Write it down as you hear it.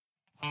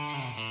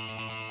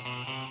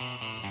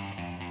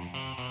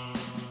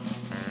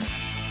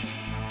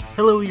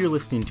Hello, you're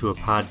listening to a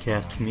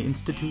podcast from the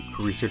Institute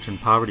for Research on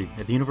Poverty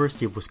at the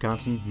University of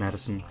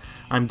Wisconsin-Madison.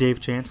 I'm Dave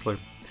Chancellor.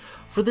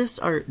 For this,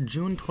 our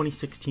June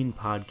 2016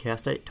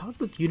 podcast, I talked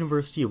with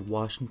University of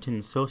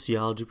Washington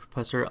sociology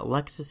professor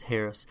Alexis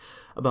Harris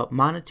about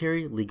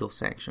monetary legal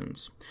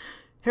sanctions.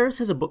 Harris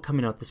has a book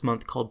coming out this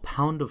month called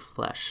Pound of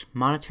Flesh,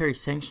 Monetary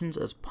Sanctions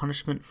as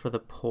Punishment for the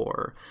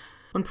Poor.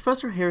 When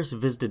Professor Harris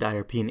visited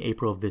IRP in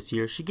April of this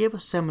year, she gave a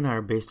seminar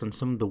based on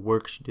some of the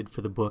work she did for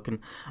the book, and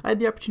I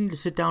had the opportunity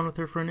to sit down with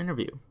her for an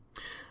interview.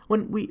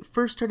 When we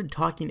first started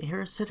talking,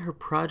 Harris said her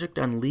project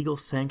on legal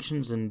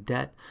sanctions and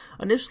debt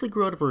initially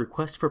grew out of a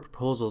request for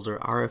proposals, or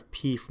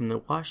RFP, from the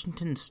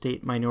Washington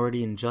State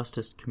Minority and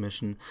Justice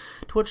Commission,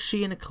 to which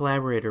she and a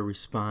collaborator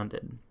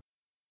responded.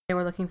 They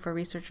were looking for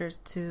researchers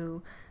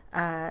to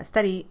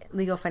study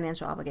legal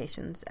financial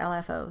obligations,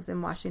 LFOs,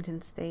 in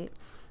Washington State,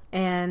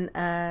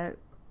 and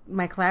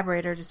my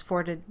collaborator just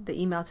forwarded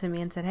the email to me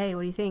and said, hey,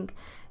 what do you think?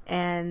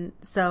 And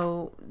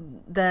so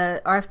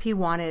the RFP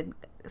wanted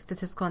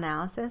statistical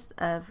analysis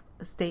of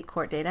state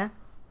court data,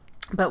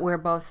 but we're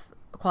both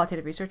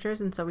qualitative researchers,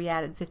 and so we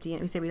added 50,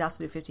 and we said we'd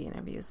also do 50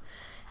 interviews.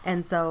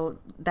 And so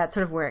that's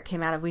sort of where it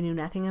came out of. We knew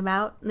nothing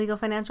about legal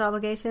financial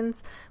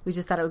obligations. We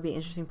just thought it would be an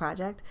interesting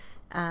project.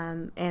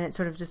 And it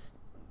sort of just,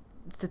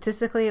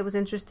 statistically, it was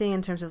interesting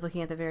in terms of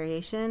looking at the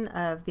variation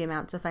of the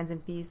amounts of fines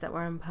and fees that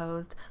were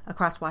imposed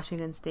across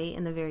Washington State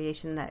and the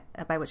variation that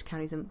by which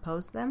counties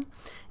imposed them.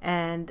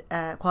 And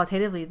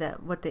qualitatively,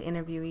 what the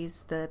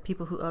interviewees, the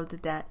people who owed the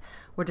debt,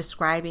 were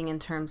describing in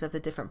terms of the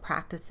different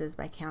practices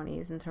by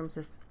counties, in terms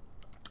of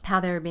how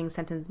they were being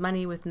sentenced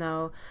money with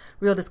no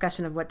real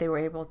discussion of what they were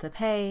able to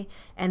pay,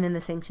 and then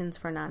the sanctions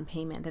for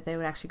non-payment, that they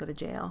would actually go to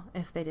jail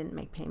if they didn't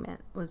make payment,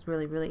 was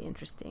really, really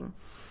interesting.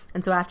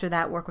 And so after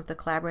that work with the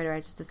collaborator, I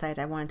just decided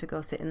I wanted to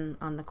go sit in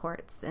on the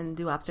courts and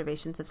do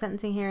observations of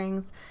sentencing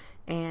hearings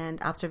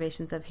and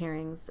observations of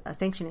hearings,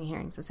 sanctioning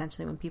hearings,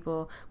 essentially, when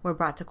people were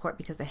brought to court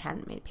because they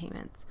hadn't made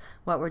payments.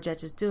 What were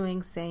judges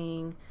doing,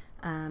 saying,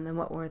 and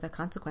what were the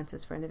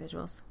consequences for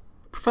individuals?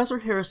 Professor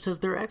Harris says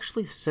there are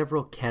actually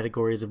several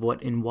categories of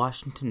what in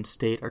Washington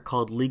State are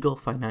called legal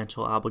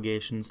financial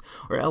obligations,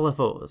 or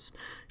LFOs.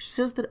 She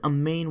says that a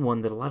main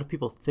one that a lot of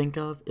people think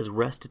of is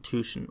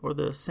restitution, or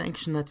the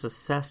sanction that's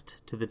assessed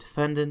to the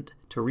defendant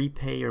to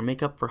repay or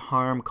make up for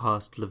harm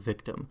caused to the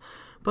victim.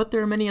 But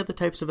there are many other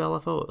types of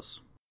LFOs.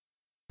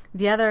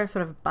 The other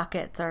sort of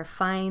buckets are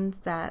fines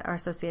that are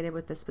associated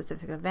with the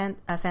specific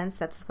offense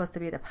that's supposed to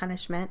be the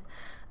punishment.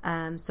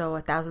 So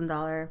a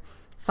 $1,000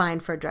 fine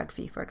for a drug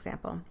fee, for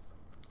example.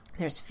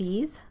 There's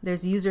fees.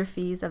 There's user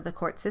fees of the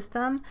court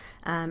system,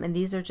 and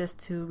these are just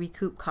to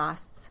recoup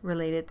costs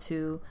related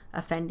to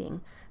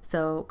offending.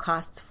 So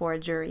costs for a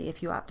jury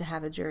if you opt to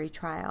have a jury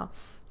trial.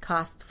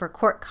 Costs for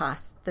court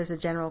costs. There's a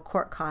general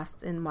court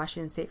cost in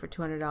Washington State for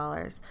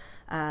 $200.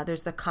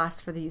 There's the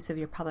cost for the use of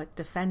your public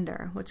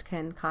defender, which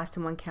can cost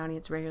in one county,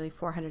 it's regularly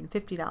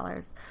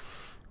 $450.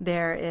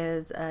 There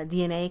is a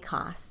DNA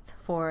cost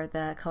for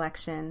the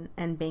collection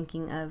and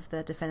banking of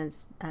the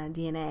defendant's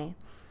DNA.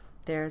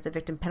 There's a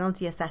victim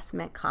penalty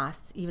assessment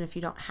cost. Even if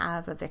you don't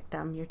have a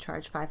victim, you're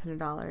charged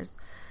 $500.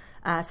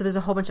 So there's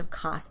a whole bunch of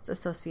costs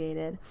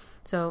associated.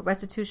 So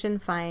restitution,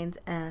 fines,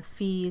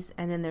 fees,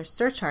 and then there's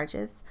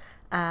surcharges,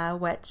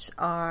 which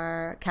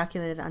are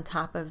calculated on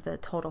top of the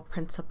total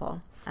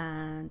principal.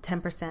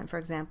 10%, for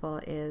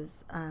example,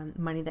 is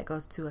money that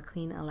goes to a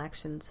clean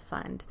elections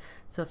fund.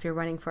 So if you're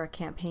running for a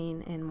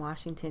campaign in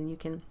Washington, you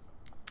can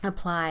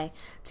apply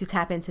to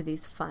tap into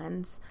these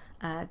funds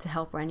to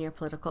help run your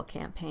political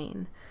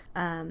campaign.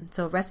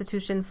 So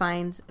restitution,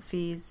 fines,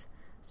 fees,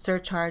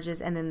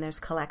 surcharges, and then there's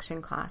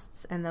collection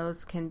costs. And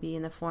those can be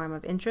in the form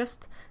of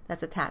interest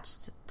that's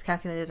attached,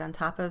 calculated on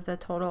top of the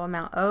total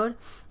amount owed,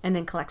 and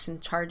then collection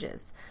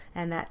charges.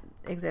 And that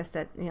exists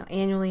at,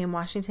 annually in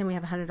Washington, we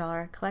have a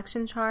 $100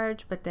 collection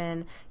charge, but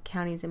then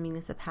counties and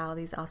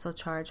municipalities also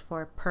charge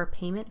for per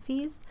payment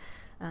fees.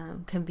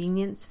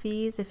 Convenience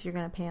fees if you're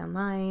going to pay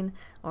online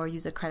or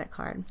use a credit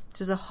card.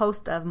 So there's a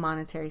host of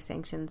monetary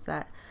sanctions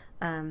that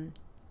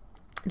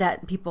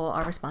that people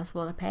are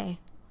responsible to pay.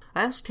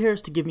 I asked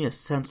Harris to give me a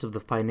sense of the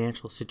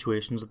financial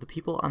situations of the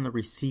people on the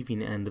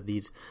receiving end of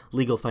these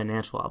legal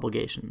financial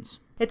obligations.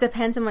 It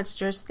depends on which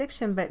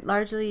jurisdiction, but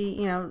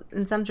largely,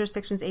 in some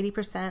jurisdictions,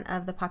 80%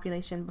 of the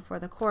population before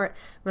the court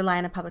rely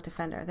on a public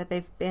defender, that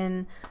they've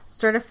been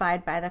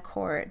certified by the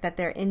court that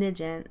they're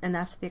indigent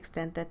enough to the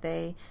extent that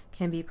they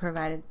can be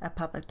provided a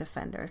public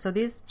defender. So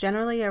these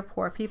generally are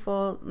poor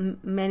people.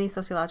 Many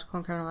sociological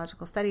and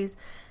criminological studies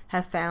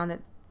have found that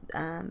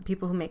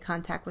people who make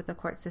contact with the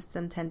court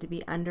system tend to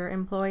be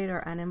underemployed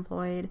or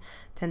unemployed,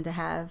 tend to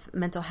have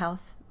mental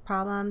health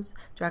problems,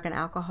 drug and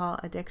alcohol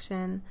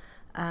addiction.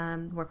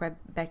 Work by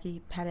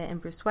Becky Pettit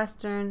and Bruce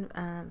Western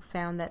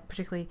found that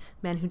particularly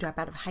men who drop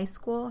out of high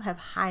school have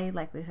high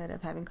likelihood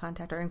of having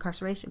contact or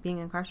being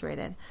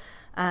incarcerated.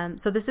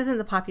 So this isn't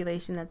the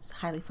population that's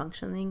highly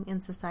functioning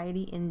in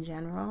society in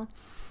general.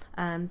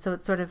 So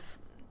it's sort of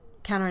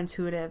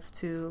counterintuitive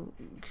to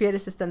create a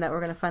system that we're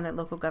going to fund that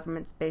local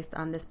governments based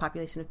on this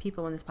population of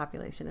people when this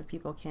population of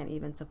people can't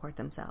even support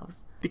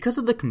themselves. Because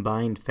of the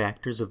combined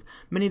factors of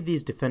many of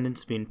these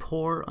defendants being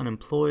poor,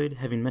 unemployed,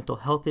 having mental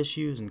health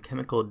issues, and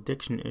chemical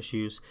addiction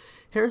issues,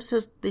 Harris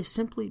says they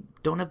simply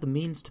don't have the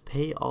means to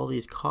pay all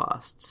these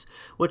costs,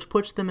 which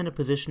puts them in a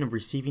position of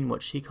receiving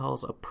what she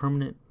calls a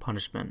permanent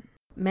punishment.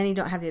 Many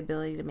don't have the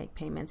ability to make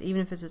payments,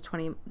 even if it's a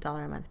 $20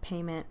 a month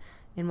payment.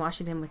 In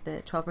Washington, with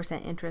the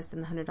 12% interest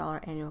and the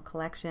 $100 annual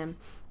collection,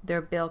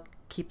 their bill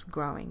keeps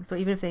growing. So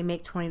even if they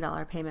make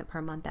 $20 payment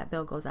per month, that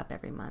bill goes up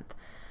every month.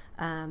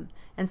 And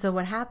so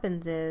what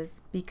happens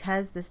is,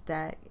 because this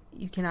debt,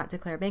 you cannot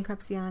declare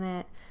bankruptcy on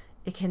it,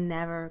 it can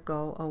never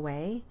go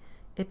away.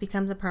 It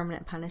becomes a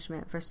permanent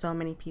punishment for so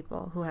many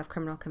people who have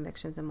criminal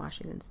convictions in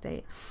Washington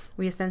state.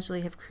 We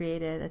essentially have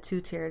created a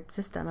two-tiered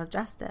system of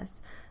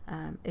justice.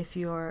 If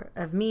you're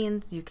of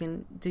means, you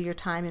can do your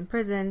time in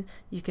prison,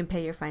 you can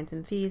pay your fines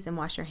and fees and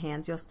wash your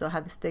hands. You'll still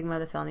have the stigma of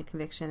the felony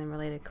conviction and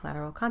related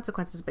collateral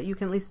consequences, but you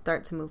can at least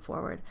start to move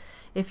forward.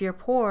 If you're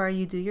poor,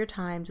 you do your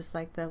time just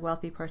like the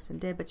wealthy person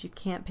did, but you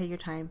can't pay your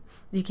time,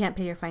 you can't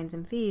pay your fines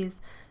and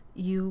fees.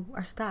 You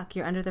are stuck.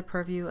 You're under the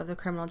purview of the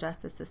criminal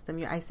justice system.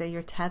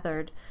 You're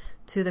tethered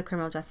to the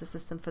criminal justice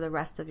system for the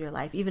rest of your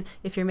life. Even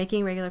if you're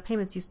making regular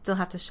payments, you still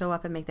have to show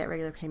up and make that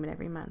regular payment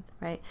every month,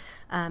 right?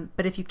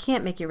 But if you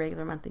can't make your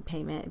regular monthly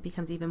payment, it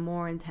becomes even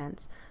more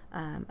intense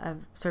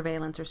of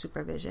surveillance or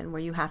supervision,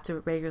 where you have to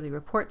regularly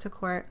report to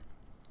court.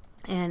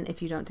 And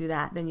if you don't do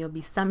that, then you'll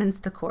be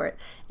summoned to court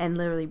and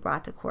literally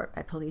brought to court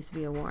by police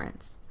via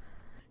warrants.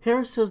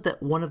 Harris says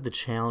that one of the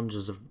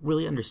challenges of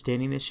really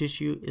understanding this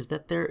issue is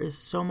that there is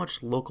so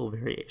much local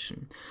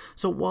variation.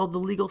 So while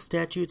the legal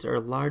statutes are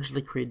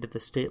largely created at the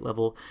state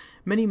level,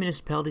 many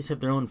municipalities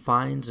have their own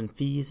fines and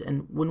fees,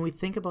 and when we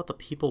think about the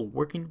people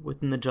working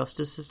within the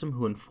justice system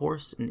who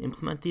enforce and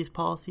implement these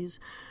policies,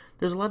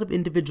 there's a lot of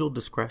individual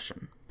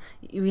discretion.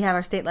 We have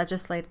our state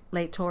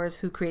legislators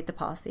who create the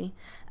policy,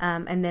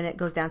 and then it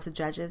goes down to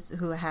judges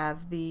who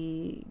have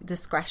the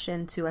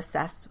discretion to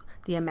assess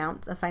the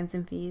amounts of fines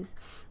and fees.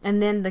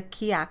 And then the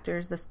key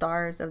actors, the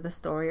stars of the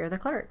story, are the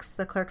clerks.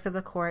 The clerks of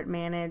the court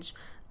manage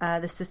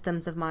the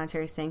systems of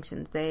monetary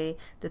sanctions. They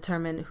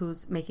determine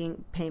who's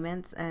making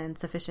payments and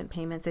sufficient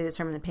payments. They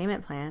determine the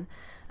payment plan.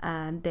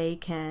 They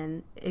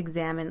can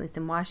examine, at least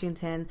in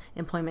Washington,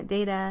 employment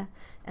data.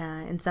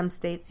 In some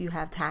states, you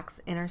have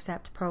tax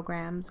intercept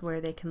programs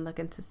where they can look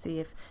into see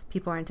if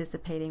people are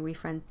anticipating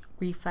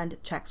refund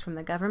checks from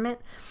the government.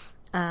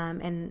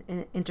 And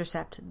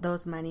intercept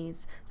those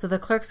monies. So the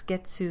clerks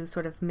get to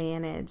sort of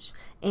manage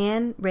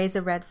and raise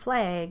a red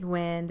flag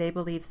when they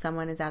believe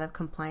someone is out of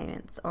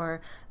compliance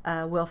or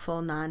a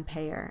willful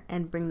non-payer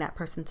and bring that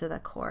person to the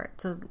court.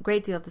 So a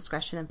great deal of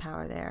discretion and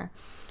power there.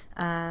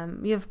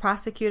 You have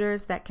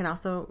prosecutors that can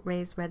also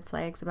raise red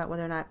flags about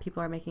whether or not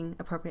people are making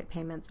appropriate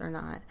payments or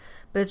not.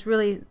 But it's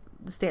really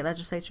the state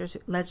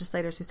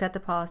legislators who set the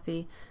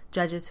policy,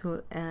 judges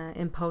who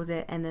impose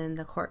it, and then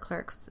the court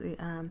clerks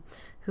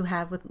who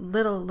have, with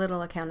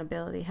little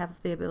accountability, have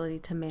the ability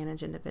to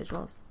manage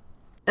individuals.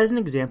 As an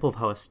example of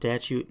how a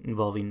statute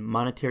involving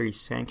monetary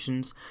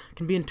sanctions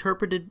can be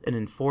interpreted and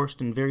enforced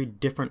in very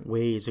different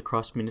ways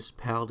across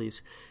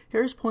municipalities,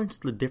 Harris points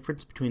to the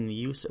difference between the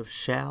use of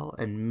shall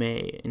and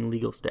may in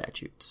legal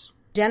statutes.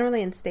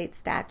 Generally, in state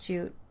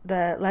statute,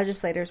 the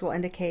legislators will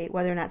indicate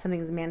whether or not something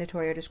is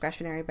mandatory or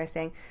discretionary by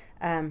saying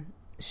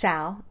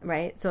shall,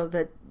 right? So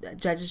the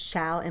judges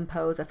shall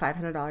impose a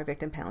 $500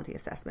 victim penalty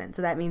assessment.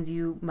 So that means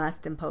you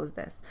must impose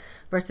this.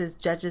 Versus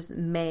judges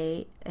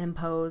may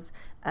impose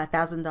a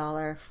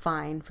 $1,000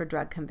 fine for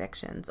drug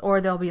convictions.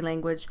 Or there'll be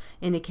language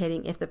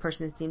indicating if the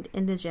person is deemed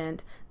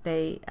indigent,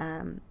 they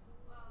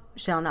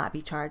shall not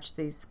be charged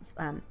these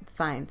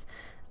fines.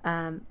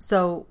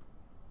 So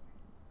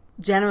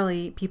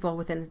generally, people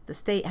within the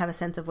state have a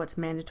sense of what's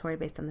mandatory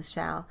based on the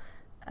shall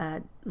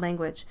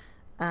language.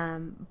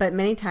 But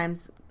many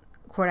times,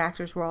 court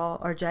actors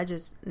or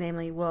judges,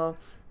 namely, will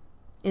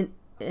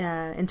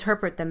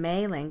interpret the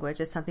may language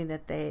as something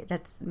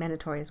that's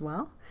mandatory as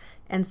well.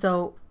 And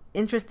so,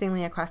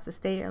 interestingly, across the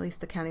state, or at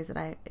least the counties that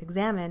I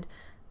examined,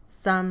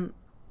 some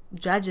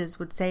judges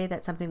would say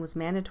that something was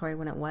mandatory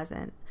when it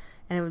wasn't.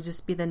 And it would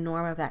just be the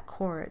norm of that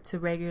court to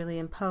regularly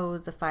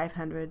impose the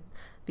 500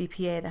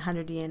 BPA, the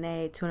 100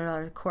 DNA,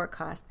 $200 court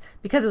cost.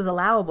 Because it was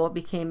allowable, it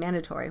became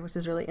mandatory, which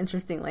is really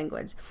interesting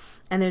language.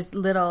 And there's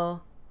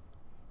little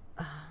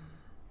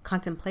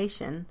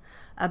contemplation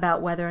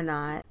about whether or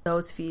not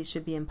those fees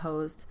should be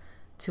imposed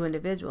to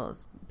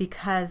individuals,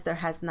 because there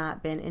has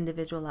not been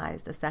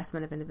individualized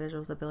assessment of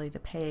individuals' ability to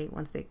pay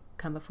once they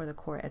come before the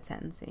court at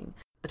sentencing.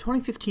 A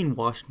 2015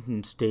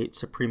 Washington State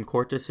Supreme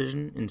Court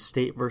decision in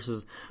State v.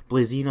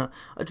 Blazina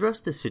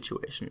addressed this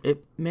situation.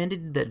 It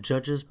mandated that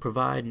judges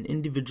provide an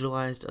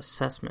individualized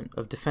assessment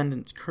of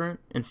defendants'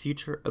 current and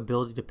future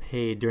ability to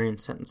pay during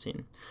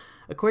sentencing.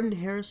 According to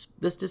Harris,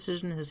 this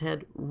decision has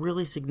had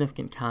really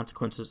significant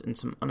consequences in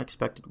some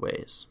unexpected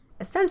ways.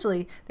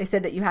 Essentially, they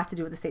said that you have to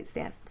do what the state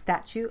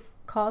statute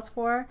calls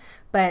for,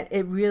 but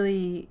it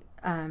really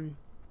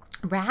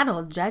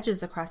rattled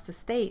judges across the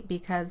state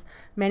because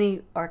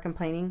many are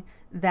complaining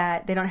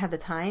that they don't have the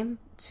time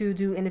to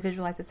do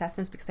individualized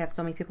assessments because they have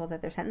so many people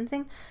that they're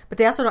sentencing, but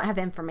they also don't have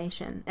the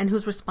information. And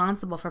who's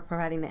responsible for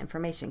providing the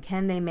information?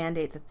 Can they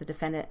mandate that the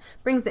defendant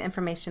brings the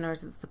information, or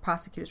is it the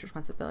prosecutor's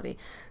responsibility?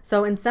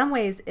 So in some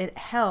ways it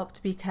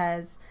helped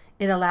because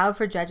it allowed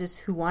for judges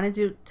who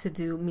wanted to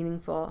do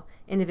meaningful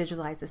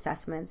individualized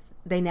assessments.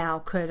 They now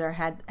could or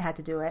had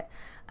to do it.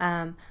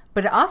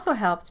 But it also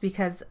helped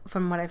because,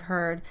 from what I've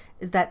heard,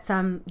 is that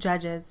some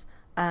judges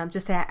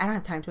just say, I don't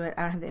have time to do it,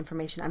 I don't have the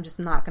information, I'm just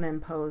not going to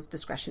impose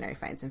discretionary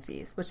fines and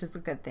fees, which is a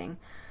good thing.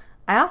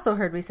 I also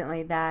heard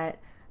recently that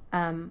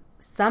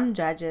some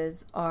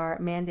judges are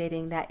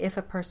mandating that if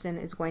a person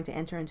is going to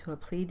enter into a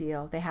plea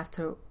deal, they have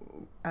to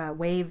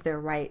waive their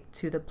right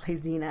to the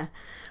plezina,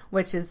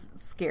 which is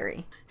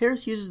scary.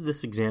 Harris uses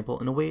this example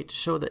in a way to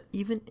show that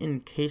even in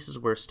cases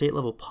where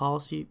state-level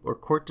policy or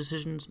court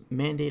decisions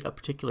mandate a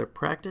particular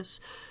practice,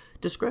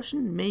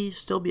 discretion may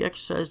still be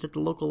exercised at the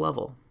local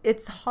level.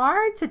 It's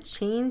hard to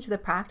change the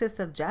practice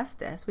of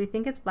justice. We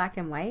think it's black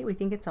and white. We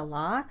think it's a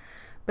law.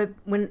 But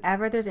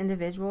whenever there's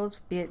individuals,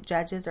 be it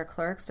judges or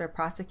clerks or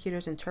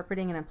prosecutors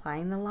interpreting and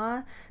applying the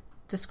law,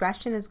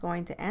 discretion is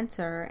going to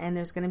enter, and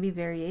there's going to be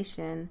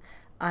variation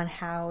on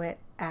how it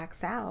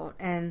acts out.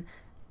 And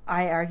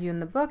I argue in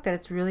the book that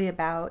it's really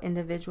about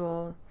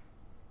individual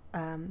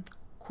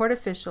court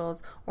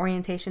officials'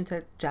 orientation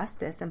to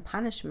justice and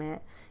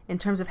punishment in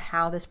terms of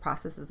how this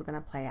process is going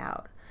to play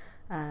out.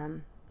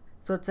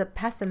 So it's a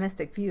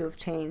pessimistic view of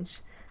change.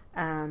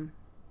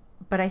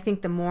 But I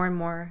think the more and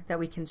more that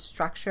we can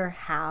structure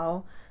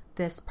how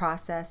this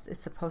process is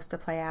supposed to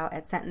play out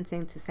at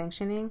sentencing to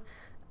sanctioning,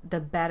 the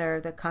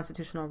better the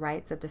constitutional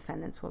rights of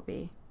defendants will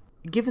be.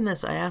 Given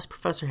this, I asked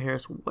Professor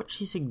Harris what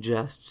she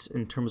suggests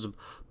in terms of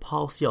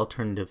policy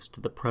alternatives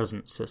to the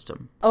present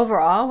system.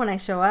 Overall, when I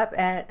show up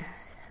at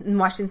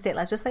Washington State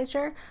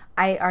Legislature,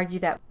 I argue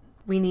that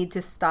we need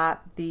to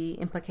stop the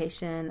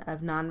implication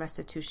of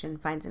non-restitution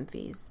fines and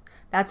fees.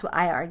 That's what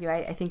I argue.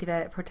 I think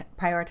that it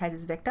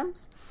prioritizes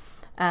victims.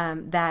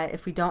 That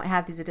if we don't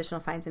have these additional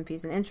fines and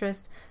fees and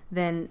interest,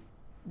 then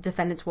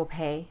defendants will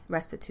pay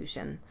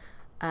restitution.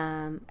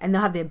 And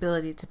they'll have the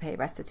ability to pay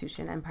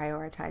restitution and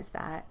prioritize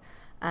that.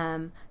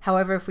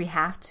 However, if we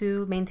have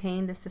to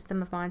maintain the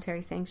system of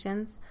monetary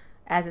sanctions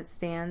as it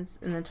stands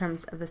in the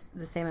terms of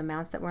the same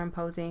amounts that we're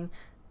imposing,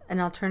 an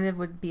alternative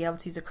would be able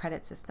to use a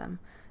credit system.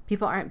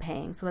 People aren't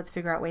paying, so let's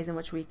figure out ways in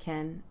which we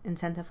can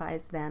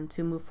incentivize them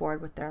to move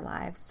forward with their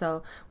lives.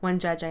 So one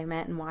judge I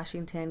met in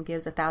Washington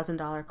gives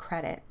 $1,000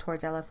 credit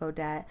towards LFO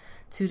debt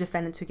to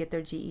defendants who get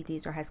their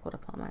GEDs or high school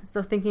diplomas.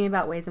 So thinking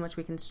about ways in which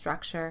we can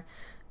structure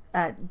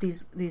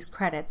these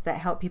credits that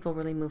help people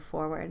really move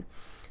forward.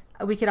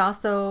 We could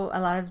also,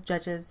 a lot of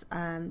judges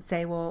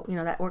say, well,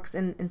 that works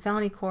in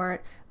felony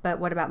court, but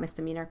what about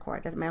misdemeanor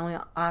court? That my only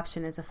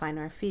option is a fine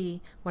or a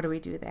fee. What do we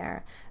do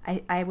there?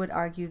 I would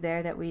argue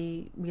there that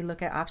we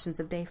look at options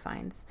of day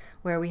fines,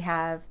 where we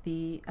have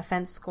the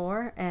offense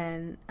score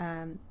and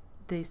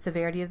the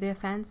severity of the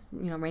offense,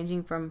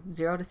 ranging from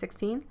 0 to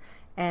 16,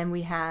 and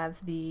we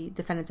have the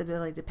defendant's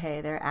ability to pay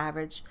their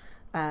average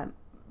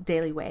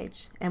daily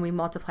wage, and we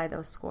multiply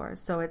those scores.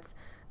 So it's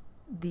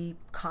the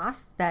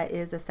cost that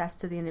is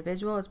assessed to the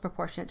individual is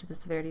proportionate to the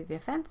severity of the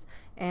offense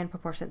and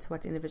proportionate to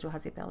what the individual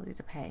has the ability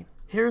to pay.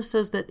 Harris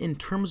says that in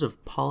terms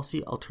of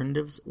policy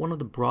alternatives, one of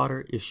the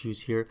broader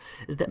issues here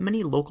is that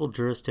many local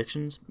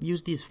jurisdictions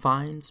use these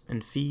fines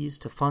and fees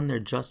to fund their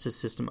justice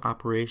system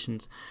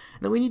operations,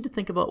 and that we need to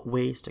think about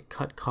ways to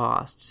cut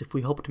costs if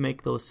we hope to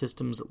make those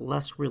systems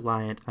less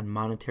reliant on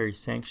monetary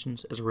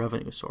sanctions as a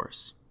revenue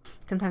source.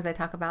 Sometimes I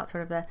talk about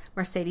sort of the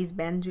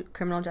Mercedes-Benz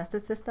criminal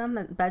justice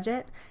system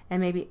budget,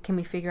 and maybe can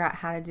we figure out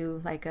how to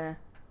do like a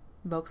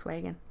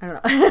Volkswagen, I don't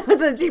know,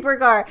 it's a cheaper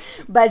car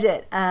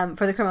budget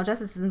for the criminal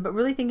justice system, but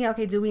really thinking,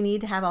 okay, do we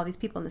need to have all these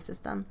people in the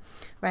system,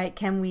 right?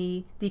 Can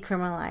we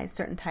decriminalize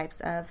certain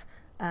types of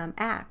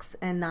acts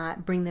and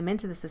not bring them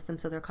into the system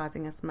so they're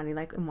causing us money?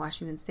 Like in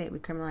Washington State, we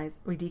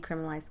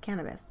decriminalized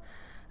cannabis.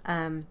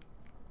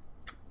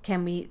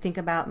 Can we think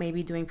about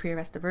maybe doing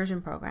pre-arrest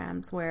diversion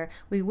programs where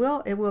it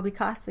will be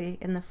costly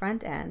in the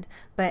front end,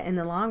 but in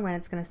the long run,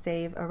 it's going to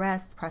save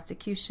arrests,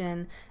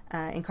 prosecution,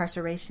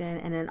 incarceration,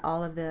 and then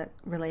all of the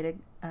related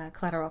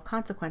collateral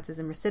consequences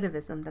and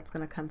recidivism that's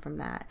going to come from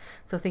that.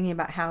 So thinking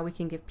about how we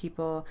can give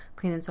people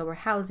clean and sober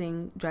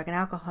housing, drug and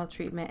alcohol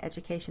treatment,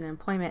 education, and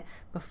employment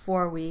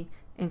before we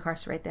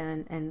incarcerate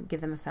them and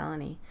give them a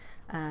felony.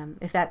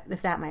 If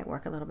that might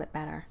work a little bit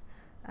better.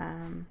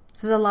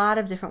 So there's a lot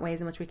of different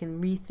ways in which we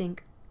can rethink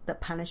the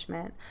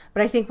punishment,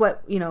 but I think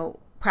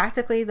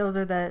practically those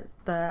are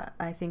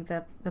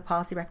the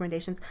policy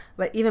recommendations.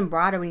 But even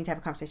broader, we need to have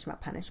a conversation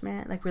about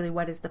punishment. Like, really,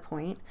 what is the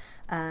point?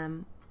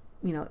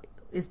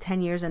 Is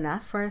 10 years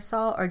enough for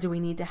assault, or do we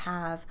need to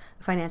have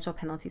financial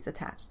penalties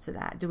attached to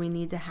that? Do we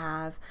need to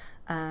have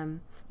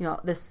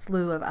this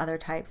slew of other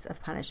types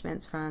of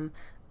punishments, from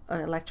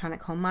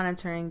electronic home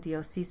monitoring,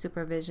 DOC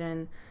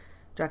supervision,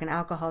 drug and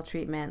alcohol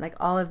treatment? Like,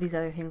 all of these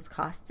other things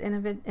cost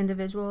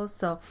individuals.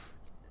 So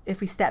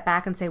if we step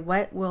back and say,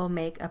 what will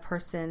make a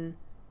person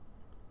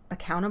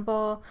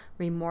accountable,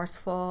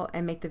 remorseful,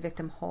 and make the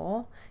victim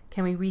whole?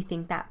 Can we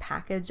rethink that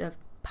package of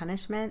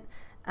punishment,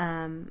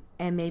 and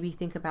maybe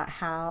think about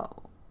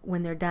how,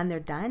 when they're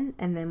done,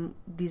 and then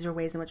these are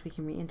ways in which we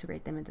can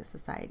reintegrate them into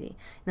society.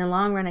 In the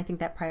long run, I think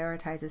that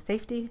prioritizes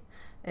safety.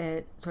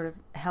 It sort of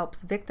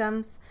helps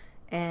victims,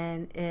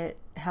 and it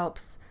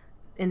helps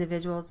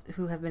individuals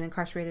who have been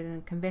incarcerated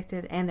and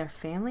convicted and their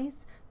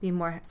families be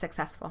more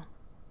successful.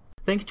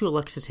 Thanks to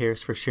Alexis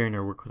Harris for sharing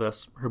her work with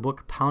us. Her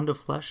book, Pound of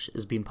Flesh,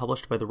 is being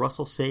published by the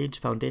Russell Sage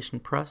Foundation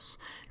Press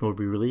and will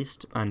be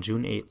released on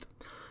June 8th.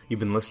 You've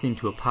been listening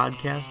to a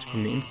podcast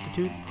from the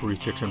Institute for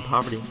Research on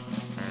Poverty.